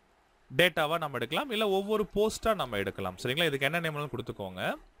டேட்டாவாக நம்ம எடுக்கலாம், இல்லை ஒவ்வொரு போஸ்ட்டாக நம்ம எடுக்கலாம். சரிங்களா? இதுக்கு என்ன நேம்னு கொடுத்துக்கோங்க.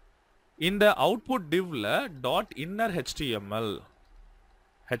 இந்த output டிவ்ல dot inner HTML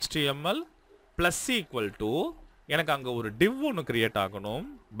plus equal to எனக்கு அங்கே ஒரு டிவ் ஒன்று கிரியேட் ஆகணும்.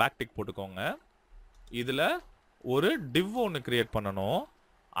 பேக்டிக் போட்டுக்கோங்க. இதில் ஒரு டிவ் ஒன்று கிரியேட் பண்ணணும்.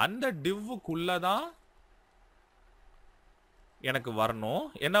 அந்த டிவ்வுக்குள்ளே தான் எனக்கு வரணும்.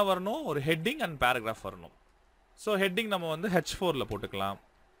 என்ன வரணும்? ஒரு ஹெட்டிங் அண்ட் பேராகிராஃப் வரணும். ஸோ ஹெட்டிங் நம்ம வந்து H4ல் போட்டுக்கலாம்.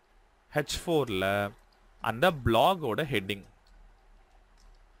 H4ல் அந்த பிளாகோட heading.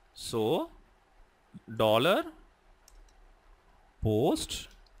 So $post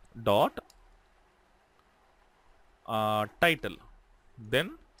dot title.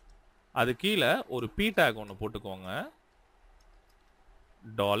 தென் அது கீழே ஒரு p tag ஒன்று போட்டுக்கோங்க.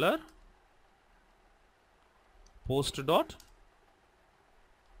 $post dot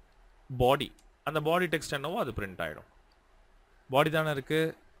body. அந்த பாடி டெக்ஸ்ட் என்னவோ அது பிரிண்ட் ஆகிடும். பாடி தானே இருக்கு.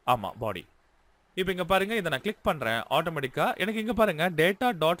 ஆமாம், பாடி. இப்போ இங்கே பாருங்க, இதை நான் கிளிக் பண்ணுறேன். ஆட்டோமேட்டிக்காக எனக்கு இங்கே பாருங்க data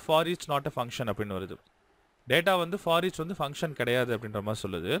dot for each not a function அப்படின்னு வருது. டேட்டா வந்து ஃபார் ஈச் வந்து ஃபங்க்ஷன் கிடையாது அப்படின்ற மாதிரி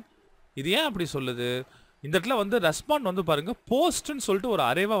சொல்லுது. இது ஏன் அப்படி சொல்லுது? இந்த இடத்துல வந்து ரெஸ்பாண்ட் வந்து பாருங்க போஸ்ட்னு சொல்லிட்டு ஒரு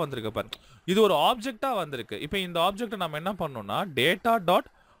அரேவா வந்திருக்கு பாருங்க. இது ஒரு ஆப்ஜெக்டாக வந்திருக்கு. இப்போ இந்த ஆப்ஜெக்டை நம்ம என்ன பண்ணணும்னா டேட்டா டாட்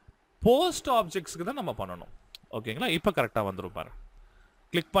போஸ்ட் ஆப்ஜெக்ட்ஸ்க்கு தான் நம்ம பண்ணணும். ஓகேங்களா? இப்போ கரெக்டாக வந்துடும் பாருங்க.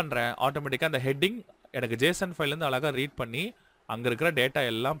 கிளிக் பண்ணுறேன். ஆட்டோமேட்டிக்காக அந்த ஹெட்டிங் எனக்கு ஜேசன் ஃபைல்லேருந்து அழகாக ரீட் பண்ணி அங்கே இருக்கிற டேட்டா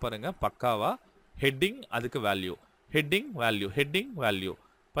எல்லாம் பாருங்கள் பக்காவாக ஹெட்டிங், அதுக்கு value, heading value, heading value,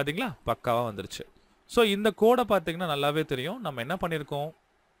 பார்த்தீங்களா பக்காவாக வந்துருச்சு. ஸோ இந்த கோடை பார்த்தீங்கன்னா நல்லாவே தெரியும். நம்ம என்ன பண்ணியிருக்கோம்,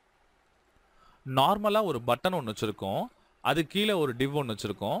 நார்மலாக ஒரு பட்டன் ஒன்று வச்சுருக்கோம், அது கீழே ஒரு டிவ் ஒன்று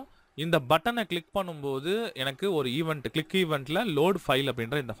வச்சுருக்கோம். இந்த பட்டனை கிளிக் பண்ணும்போது எனக்கு ஒரு ஈவெண்ட், கிளிக் ஈவெண்ட்டில் லோட் ஃபைல்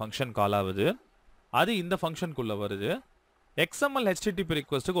அப்படின்ற இந்த ஃபங்க்ஷன் கால் ஆகுது. அது இந்த ஃபங்க்ஷனுக்குள்ளே வருது. XMLHttp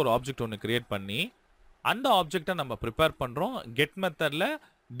requestக்கு ஒரு ஆப்ஜெக்ட் ஒன்று கிரியேட் பண்ணி அந்த ஆப்ஜெக்டை நம்ம ப்ரிப்பேர் பண்ணுறோம். கெட் மெத்தடில்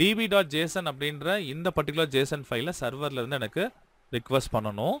db.json அப்படின்ற இந்த பர்டிகுலர் ஜேசன் ஃபைலை சர்வர்லேருந்து எனக்கு ரிக்வெஸ்ட்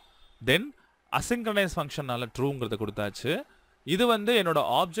பண்ணணும். தென் அசிங்க்ரனைஸ் ஃபங்க்ஷனால் ட்ரூங்கிறத கொடுத்தாச்சு. இது வந்து என்னோட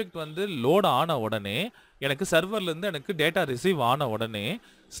ஆப்ஜெக்ட் வந்து லோட் ஆன உடனே எனக்கு சர்வர்லேருந்து எனக்கு டேட்டா ரிசீவ் ஆன உடனே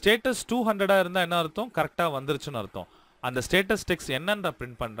ஸ்டேட்டஸ் 200 இருந்தால் என்ன அர்த்தம், கரெக்டாக வந்துருச்சுன்னு அர்த்தம். அந்த ஸ்டேட்டஸ் டெக்ஸ்ட் என்னன்ற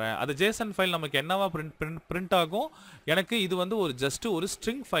பிரிண்ட் பண்ணுறேன். அது ஜேசன் ஃபைல் நமக்கு என்னவா பிரிண்ட் ஆகும், எனக்கு இது வந்து ஒரு ஜஸ்ட் ஒரு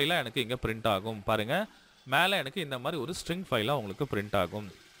ஸ்ட்ரிங் ஃபைலாக எனக்கு இங்கே பிரிண்ட் ஆகும். பாருங்கள், மேலே எனக்கு இந்த மாதிரி ஒரு ஸ்ட்ரிங் ஃபைலாக உங்களுக்கு பிரிண்ட் ஆகும்.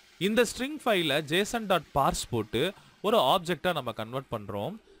 இந்த ஸ்ட்ரிங் ஃபைலை json.parse போட்டு ஒரு ஆப்ஜெக்டாக நம்ம கன்வெர்ட்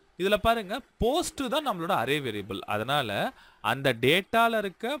பண்ணுறோம். இதில் பாருங்கள் போஸ்ட்டு தான் நம்மளோட அரே வேரியபிள். அதனால் அந்த டேட்டாவில்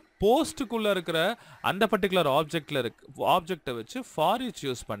இருக்க போஸ்ட்டுக்குள்ளே இருக்கிற அந்த பர்டிகுலர் ஆப்ஜெக்டை வச்சு ஃபார் ஈச்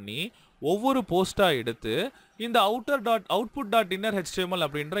யூஸ் பண்ணி ஒவ்வொரு போஸ்ட்டாக எடுத்து இந்த அவுட்புட் டாட் இன்னர் HTML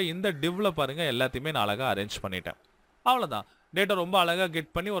அப்படின்ற இந்த டிவ்வில் பாருங்கள் எல்லாத்தையுமே நான் அழகாக அரேஞ்ச் பண்ணிட்டேன். அவ்வளோதான். டேட்டா ரொம்ப அழகாக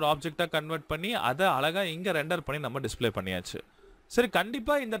கெட் பண்ணி ஒரு ஆப்ஜெக்டாக கன்வெர்ட் பண்ணி அதை அழகாக இங்கே ரெண்டர் பண்ணி நம்ம டிஸ்பிளே பண்ணியாச்சு. சரி,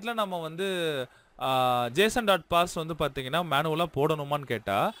 கண்டிப்பாக இந்த இடத்துல நம்ம வந்து json.parse வந்து பார்த்தீங்கன்னா மேனுவலாக போடணுமான்னு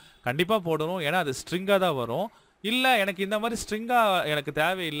கேட்டால் கண்டிப்பாக போடணும். ஏன்னா அது ஸ்ட்ரிங்காக தான் வரும். இல்லை எனக்கு இந்த மாதிரி ஸ்ட்ரிங்காக எனக்கு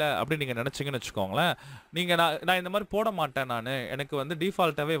தேவையில்லை அப்படின்னு நீங்கள் நினச்சிங்கன்னு வச்சுக்கோங்களேன். நீங்கள் நான் இந்த மாதிரி போட மாட்டேன், எனக்கு வந்து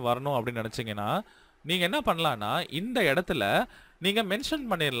டிஃபால்ட்டாகவே வரணும் அப்படின்னு நினச்சிங்கன்னா நீங்கள் என்ன பண்ணலான்னா இந்த இடத்துல நீங்கள் மென்ஷன்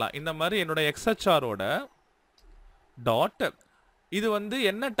பண்ணிடலாம். இந்த மாதிரி என்னோட XHR-ஓட டாட் இது வந்து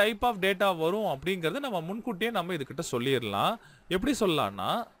என்ன டைப் ஆஃப் டேட்டா வரும் அப்படிங்கிறது நம்ம முன்கூட்டியே நம்ம இதுக்கிட்ட சொல்லிடலாம். எப்படி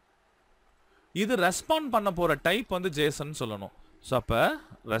சொல்லலாம்னா இது ரெஸ்பாண்ட் பண்ண போகிற டைப் வந்து ஜேசன் சொல்லணும். ஸோ அப்போ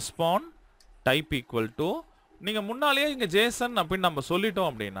ரெஸ்பாண்ட் டைப் ஈக்குவல் டு நீங்கள் முன்னாலேயே இங்கே ஜேசன் அப்படின்னு நம்ம சொல்லிட்டோம்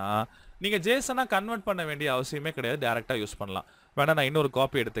அப்படின்னா நீங்கள் ஜேசனாக கன்வெர்ட் பண்ண வேண்டிய அவசியமே கிடையாது, டேரெக்டாக யூஸ் பண்ணலாம். வேணா நான் இன்னொரு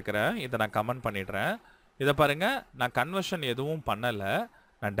காப்பி எடுத்துக்கிறேன், இதை நான் கமெண்ட் பண்ணிடுறேன். இதை பாருங்கள், நான் கன்வர்ஷன் எதுவும் பண்ணலை,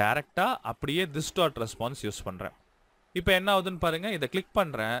 நான் டேரெக்டாக அப்படியே திஸ் டாட் ரெஸ்பான்ஸ் யூஸ் பண்ணுறேன். இப்போ என்ன ஆகுதுன்னு பாருங்கள், இதை கிளிக்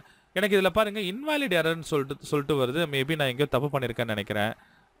பண்ணுறேன். எனக்கு இதில் பாருங்கள் இன்வாலிட் எரர்னு சொல்லிட்டு வருது. மேபி நான் எங்கேயோ தப்பு பண்ணியிருக்கேன்னு நினைக்கிறேன்.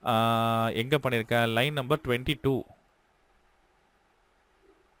 எங்கே பண்ணியிருக்கேன், லைன் நம்பர் 22.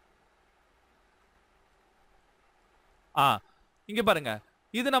 இங்கே பாருங்க,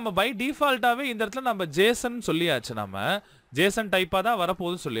 இது நம்ம பை டிஃபால்ட்டாகவே இந்த இடத்துல நம்ம ஜேசன் சொல்லியாச்சு, நம்ம ஜேசன் டைப்பாக தான்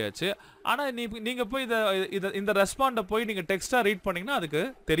வரப்போகுதுன்னு சொல்லியாச்சு. ஆனால் நீங்கள் போய் இந்த ரெஸ்பாண்டை போய் நீங்கள் டெக்ஸ்ட்டாக ரீட் பண்ணிங்கன்னா அதுக்கு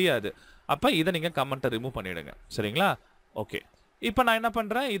தெரியாது. அப்போ இதை நீங்கள் கமெண்ட்டை ரிமூவ் பண்ணிவிடுங்க. சரிங்களா? ஓகே. இப்போ நான் என்ன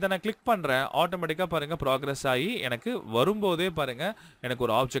பண்ணுறேன், இதை நான் கிளிக் பண்ணுறேன். ஆட்டோமேட்டிக்காக பாருங்கள் ப்ராக்ரஸ் ஆகி எனக்கு வரும்போதே பாருங்கள் எனக்கு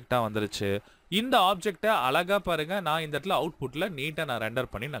ஒரு ஆப்ஜெக்டாக வந்துருச்சு. இந்த ஆப்ஜெக்டை அழகாக பாருங்கள் நான் இந்த இடத்துல அவுட்புட்டில் நீட்டாக நான்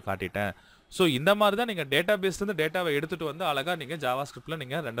ரெண்டர் பண்ணி நான் காட்டிட்டேன். ஸோ இந்த மாதிரி தான் நீங்கள் டேட்டா பேஸ்லேருந்து டேட்டாவை எடுத்துகிட்டு வந்து அழகாக நீங்கள் ஜாவாஸ்கிரிப்டில்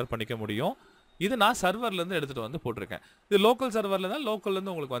நீங்கள் ரெண்டர் பண்ணிக்க முடியும். இது நான் சர்வர்லேருந்து எடுத்துகிட்டு வந்து போட்டிருக்கேன். இது லோக்கல் சர்வரில் தான்,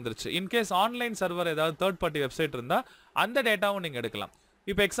 லோக்கல்லேருந்து உங்களுக்கு வந்துருச்சு. இன்கேஸ் ஆன்லைன் சர்வர் ஏதாவது தேர்ட் பார்ட்டி வெப்சைட் இருந்தால் அந்த டேட்டாவும் நீங்கள் எடுக்கலாம்.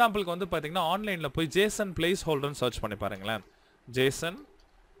 இப்போ எக்ஸாம்பிளுக்கு வந்து பார்த்தீங்கன்னா ஆன்லைனில் போய் ஜேசன் பிளேஸ் ஹோல்டர்னு சர்ச் பண்ணி பாருங்களேன். ஜேசன்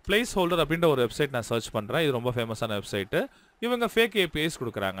பிளேஸ் ஹோல்டர் அப்படின்ற ஒரு வெப்சைட் நான் சர்ச் பண்ணுறேன். இது ரொம்ப ஃபேமஸான வெப்சைட்டு. இவங்க ஃபேக் ஏபிஐஸ்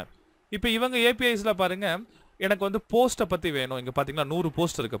கொடுக்குறாங்க. இப்போ இவங்க ஏபிஐஸில் பாருங்கள் எனக்கு வந்து போஸ்ட்டை பற்றி வேணும். இங்கே பார்த்தீங்கன்னா 100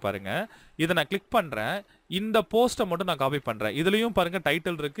 போஸ்ட் இருக்குது பாருங்கள். இதை நான் கிளிக் பண்ணுறேன். இந்த போஸ்ட்டை மட்டும் நான் காப்பி பண்ணுறேன். இதுலேயும் பாருங்கள்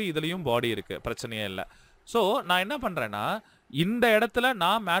டைட்டில் இருக்குது, இதுலேயும் பாடி இருக்குது, பிரச்சனையே இல்லை. ஸோ நான் என்ன பண்ணுறேன்னா இந்த இடத்துல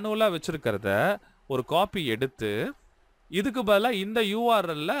நான் மேனுவலாக வச்சுருக்கிறத ஒரு காப்பி எடுத்து இதுக்கு பதிலாக இந்த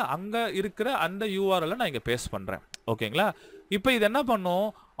யூஆர்எல்ல அங்கே இருக்கிற அந்த யூஆர்எல்ல நான் இங்கே பேஸ்ட் பண்ணுறேன். ஓகேங்களா? இப்போ இது என்ன பண்ணும்,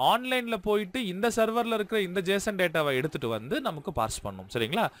 ஆன்லைன்ல போயிட்டு இந்த சர்வர்ல இருக்கிற இந்த JSON டேட்டாவை எடுத்துட்டு வந்து நமக்கு பார்ஸ் பண்ணும்.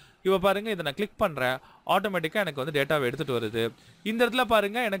 சரிங்களா? இப்போ பாருங்க இதை நான் கிளிக் பண்றேன். ஆட்டோமேட்டிக்கா எனக்கு வந்து டேட்டாவை எடுத்துட்டு வருது. இந்த இடத்துல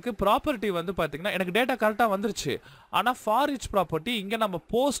பாருங்க எனக்கு ப்ராப்பர்ட்டி வந்து பாத்தீங்கன்னா எனக்கு டேட்டா கரெக்டா வந்துருச்சு. ஆனா ஃபார் ஈச் ப்ராப்பர்ட்டி இங்க நம்ம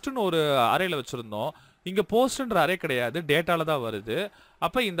போஸ்ட்னு ஒரு அரேல வச்சிருந்தோம். இங்க போஸ்ட்ன்ற அரே கிடையாது. டேட்டால தான் வருது.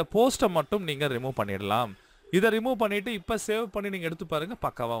 அப்ப இந்த போஸ்ட்டை மட்டும் நீங்க ரிமூவ் பண்ணிடலாம். இதை ரிமூவ் பண்ணிட்டு இப்ப சேவ் பண்ணி நீங்க எடுத்து பாருங்க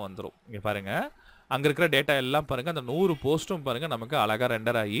பக்காவா வந்துரும். இங்க பாருங்க அங்க இருக்கிற டேட்டா எல்லாம் பாருங்க அந்த 100 போஸ்ட்டும் பாருங்க நமக்கு அழகா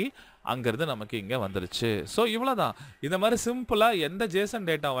ரெண்டர் ஆகி அங்கிருந்து நமக்கு இங்க வந்துருச்சு. ஸோ இவ்வளவுதான். இந்த மாதிரி சிம்பிளா எந்த JSON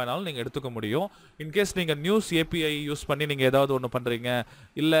டேட்டா வேணாலும் நீங்க எடுத்துக்க முடியும். இன்கேஸ் நீங்க நியூஸ் API யூஸ் பண்ணி நீங்க ஏதாவது ஒன்று பண்றீங்க,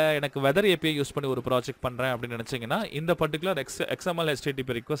 இல்ல எனக்கு வெதர் API யூஸ் பண்ணி ஒரு ப்ராஜெக்ட் பண்றேன் அப்படின்னு நினைச்சீங்கன்னா இந்த பர்டிகுலர் XML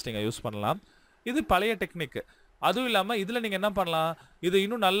HTTP request நீங்க யூஸ் பண்ணலாம். இது பழைய டெக்னிக். அதுவும் இல்லாம இதுல நீங்க என்ன பண்ணலாம், இது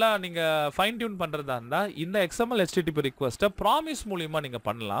இன்னும் நல்லா நீங்க ஃபைன் டியூன் பண்றதா இருந்தா இந்த XML HTTP request ப்ராமிஸ் மூலியமா நீங்க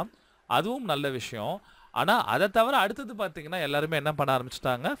பண்ணலாம். அதுவும் நல்ல விஷயம். ஆனா அதை தவிர அடுத்தது பாத்தீங்கன்னா எல்லாருமே என்ன பண்ண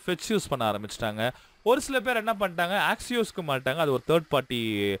ஆரம்பிச்சிட்டாங்க, ஃபெட்ச் யூஸ் பண்ண ஆரம்பிச்சிட்டாங்க. ஒரு சில பேர் என்ன பண்ணிட்டாங்க, ஆக்சியோஸ்க்கு மாட்டாங்க. அது ஒரு தேர்ட் பார்ட்டி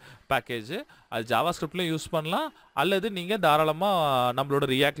பேக்கேஜ். அது ஜாவாஸ்கிரிப்ட்லயும் யூஸ் பண்ணலாம், அல்லது நீங்க தாராளமா நம்மளோட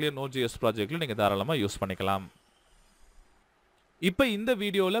ரியாக்ட்லயோ Node.js ப்ராஜெக்ட்ல நீங்க தாராளமா யூஸ் பண்ணிக்கலாம். இப்போ இந்த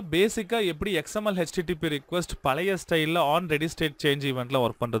வீடியோல பேசிக்கா எப்படி XML HTTP request பழைய ஸ்டைல்ல on ready state change ஈவென்ட்ல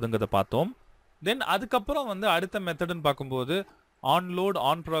work பண்றதுங்கறத பார்த்தோம். தென் அதுக்கப்புறம் வந்து அடுத்த மெத்தட்னு பார்க்கும்போது ஆன் லோட்,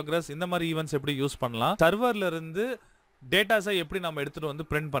 ஆன் ப்ராக்ரஸ் இந்த மாதிரி ஈவென்ட்ஸ் எப்படி யூஸ் பண்ணலாம், சர்வர்ல இருந்து டேட்டாஸை எப்படி நம்ம எடுத்துட்டு வந்து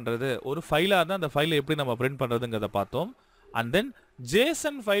பிரிண்ட் பண்றது, ஒரு ஃபைலா இருந்தா அந்த ஃபைலை எப்படி நம்ம பிரிண்ட் பண்றதுங்கறத பார்த்தோம். அண்ட் தென்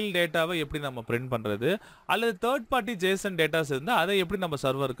JSON ஃபைல் டேட்டாவை எப்படி நம்ம பிரிண்ட் பண்றது, அல்லது தேர்ட் பார்ட்டி JSON டேட்டாஸ் இருந்தா அதை எப்படி நம்ம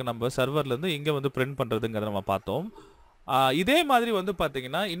சர்வர்ல இருந்து இங்க வந்து பிரிண்ட் பண்றதுங்கறத நம்ம பார்த்தோம். இதே மாதிரி வந்து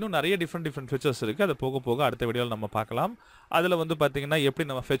பாத்தீங்கன்னா இன்னும் நிறைய டிஃபரெண்ட் ஃபீச்சர்ஸ் இருக்கு. அதை போக போக அடுத்த வீடியோவில் நம்ம பார்க்கலாம். அதில் வந்து பாத்தீங்கன்னா எப்படி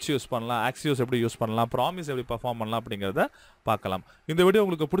நம்ம ஃபெட்ச் யூஸ் பண்ணலாம், ஆக்சியோஸ் எப்படி யூஸ் பண்ணலாம், ப்ராமிஸ் எப்படி பெர்ஃபார்ம் பண்ணலாம் அப்படிங்கிறத பார்க்கலாம். இந்த வீடியோ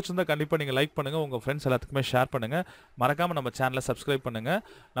உங்களுக்கு பிடிச்சிருந்தா கண்டிப்பாக நீங்கள் லைக் பண்ணுங்க, உங்க ஃப்ரெண்ட்ஸ் எல்லாத்துக்குமே ஷேர் பண்ணுங்க. மறக்காம நம்ம சேனலை சப்ஸ்கிரைப் பண்ணுங்க.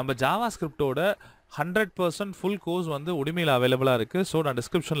 நம்ம ஜாவாஸ்கிரிப்டோட 100% ஃபுல் கோர்ஸ் வந்து உரிமையில் அவைலபிளாக இருக்கு. ஸோ நான்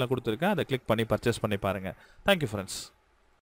டிஸ்கிரிப்ஷனில் கொடுத்துருக்கேன். அதை கிளிக் பண்ணி பர்ச்சேஸ் பண்ணி பாருங்க. Thank you friends.